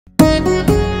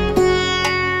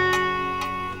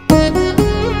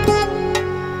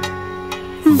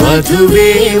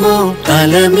వధువేమో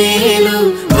అలమేలు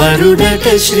వరుడట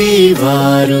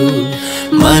శ్రీవారు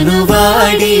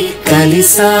మనువాడి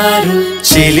కలిసారు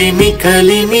చెలిమి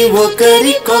కలిమి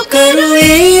ఒకరికొకరు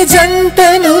ఈ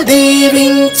జంటను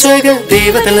దీవించగా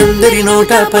దేవతలందరి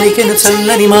నోట పలికెను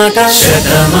చల్లని మాట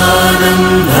శతమానం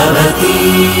భవతి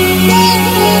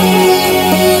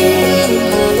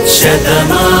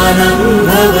శతమానం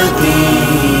భవతి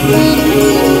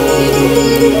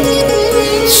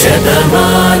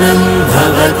శతమానం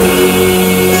భవతి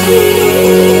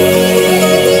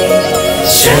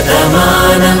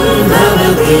శతమానం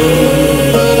భవతి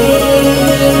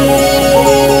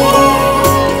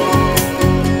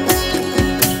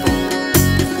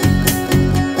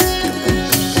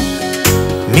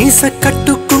మీస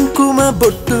కట్టు కుంకుమ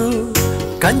బొట్టు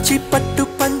కంచి పట్టు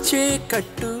పంచే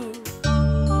కట్టు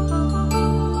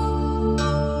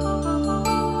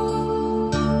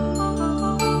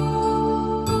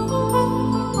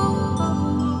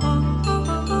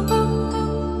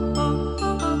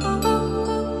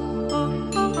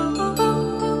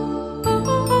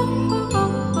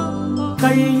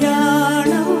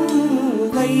కళ్యాణం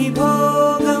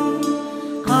వైభోగం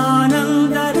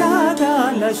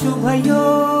ఆనందరాగాల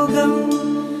శుభయోగం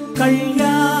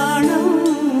కళ్యాణం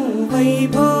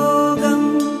వైభోగం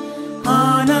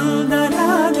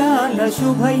ఆనందరాగాల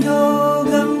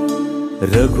శుభయోగం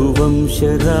రఘువంశ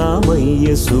రామయ్య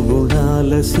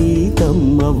సుగుణాల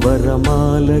సీతమ్మ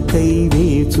వరమాల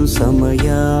కైవేచు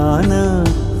సమయాన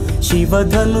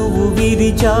శివధనువు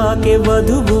విరిచాకె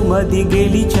వధువు మది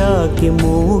గెలిచాకె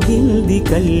మోగింది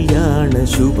కళ్యాణ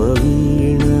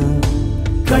శుభవీణ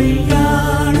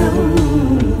కళ్యాణం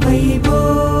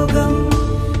వైభోగం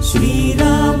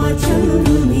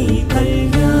శ్రీరామచంద్రుని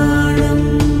కళ్యాణం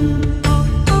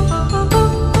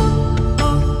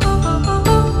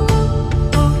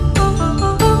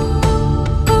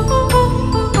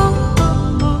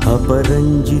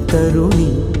అపరంజి తరుణి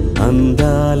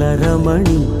అందాల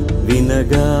రమణి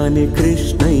వినగానే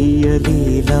కృష్ణయ్య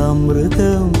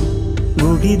లీలామృతం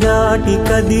గుడి దాటి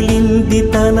కదిలింది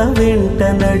తన వెంట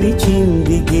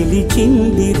నడిచింది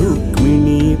గెలిచింది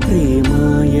రుక్మిణి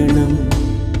ప్రేమాయణం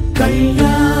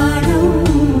కళ్యాణం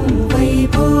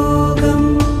వైభోగం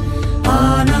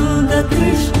ఆనంద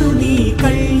కృష్ణుని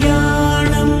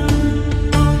కళ్యాణం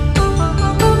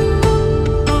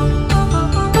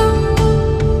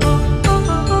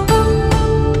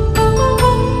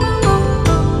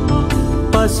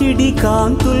పసిడి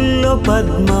కాంతుల్లో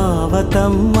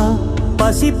పద్మావతమ్మ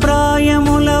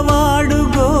పసిప్రాయముల వాడు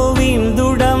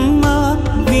గోవిందుడమ్మ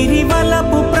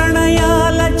విరివలపు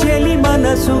ప్రణయాల చెలి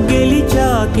మనసు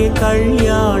గెలిచాకే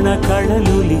కళ్యాణ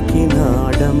కళలులికినాడమ్మ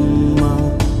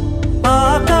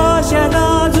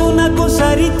ఆకాశరాజునకు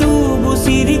సరితూగు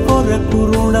సిరి కొరకు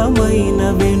రుణమైన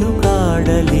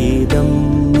వెనుకాడలేదమ్మా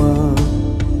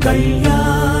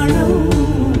కళ్యాణం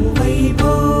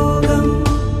వైభోగం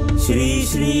శ్రీ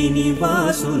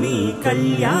శ్రీనివాసుని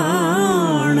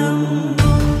కళ్యాణం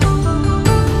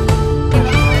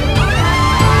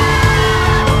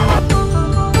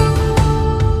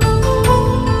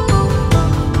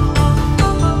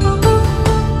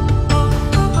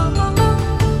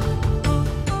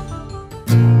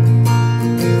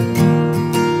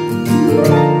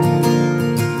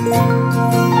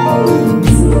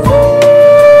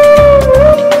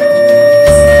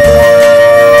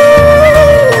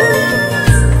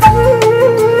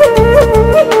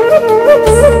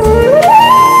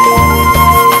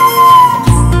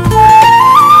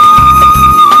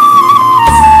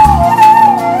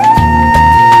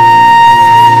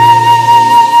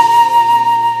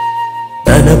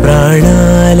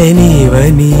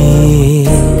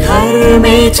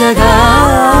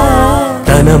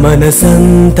తన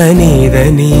మనసంత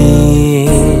నీదని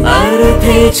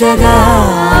అర్థేచగా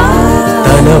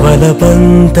తన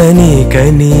వలపంత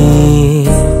నీకని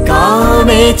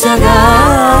కామేచగా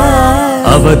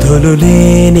అవధులు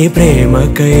లేని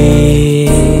ప్రేమకై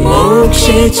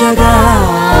మోక్షేచగా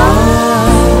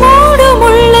మూడు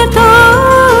ముళ్ళతో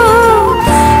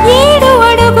 7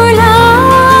 అడుగుల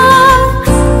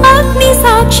అగ్ని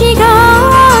సాక్షిగా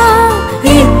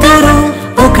ఇద్దరు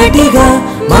ఒకటిగా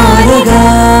మారగా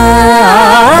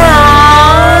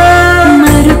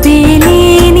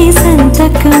మరుపేలేని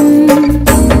సంతకం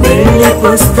పెళ్లి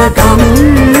పుస్తకం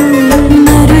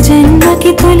మరు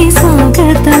జన్మకి తొలి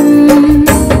స్వాగతం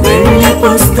పెళ్లి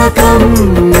పుస్తకం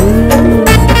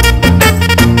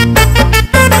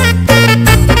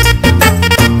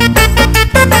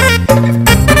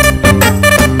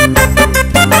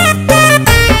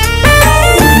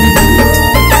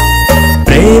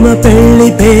ప్రేమ పెళ్లి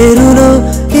పేరులో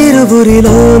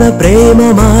ఇరువురిలోన ప్రేమ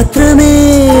మాత్రమే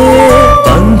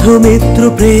బంధుమిత్రు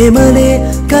ప్రేమలే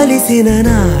కలిసిన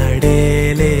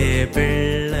నాడేలే పెళ్ళి.